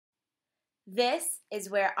This is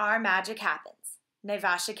where our magic happens,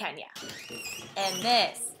 Naivasha, Kenya. And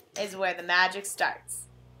this is where the magic starts,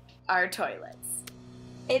 our toilets.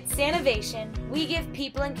 At Sanivation, we give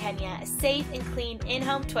people in Kenya a safe and clean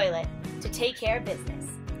in-home toilet to take care of business.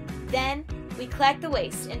 Then, we collect the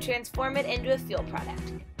waste and transform it into a fuel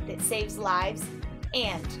product that saves lives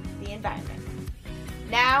and the environment.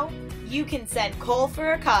 Now, you can send coal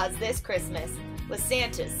for a cause this Christmas with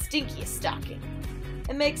Santa's Stinkiest stocking.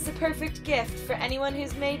 It makes the perfect gift for anyone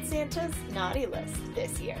who's made Santa's naughty list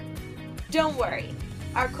this year. Don't worry,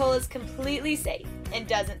 our coal is completely safe and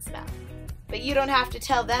doesn't smell. But you don't have to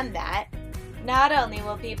tell them that. Not only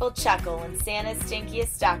will people chuckle when Santa's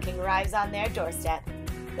Stinkiest stocking arrives on their doorstep,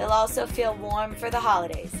 they'll also feel warm for the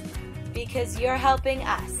holidays because you're helping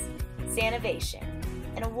us, Sanivation,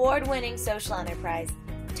 an award-winning social enterprise,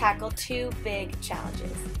 tackle two big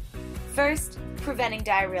challenges. First, preventing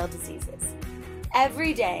diarrheal diseases.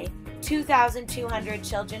 Every day, 2,200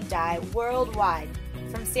 children die worldwide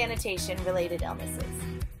from sanitation-related illnesses.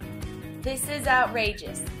 This is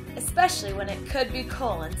outrageous, especially when it could be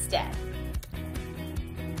coal instead.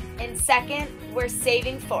 And second, we're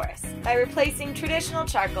saving forests by replacing traditional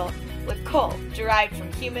charcoal with coal derived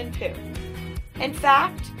from human poo. In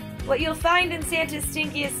fact, what you'll find in Santa's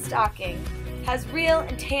Stinkiest stocking has real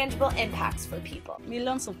and tangible impacts for people.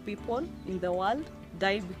 Millions of people in the world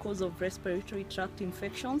die because of respiratory tract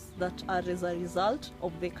infections that are as a result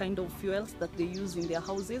of the kind of fuels that they use in their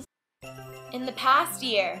houses. In the past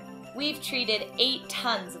year, we've treated 8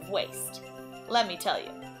 tons of waste. Let me tell you,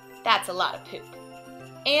 that's a lot of poop.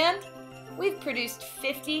 And we've produced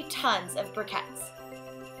 50 tons of briquettes.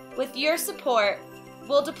 With your support,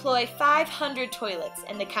 we'll deploy 500 toilets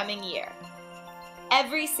in the coming year.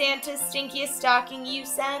 Every Santa's Stinkiest stocking you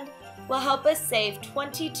send will help us save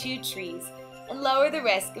 22 trees and lower the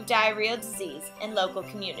risk of diarrheal disease in local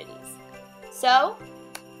communities. So,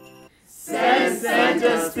 send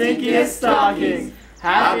Santa's Stinkiest stockings!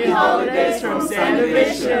 Happy holidays from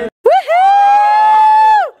Sanivation!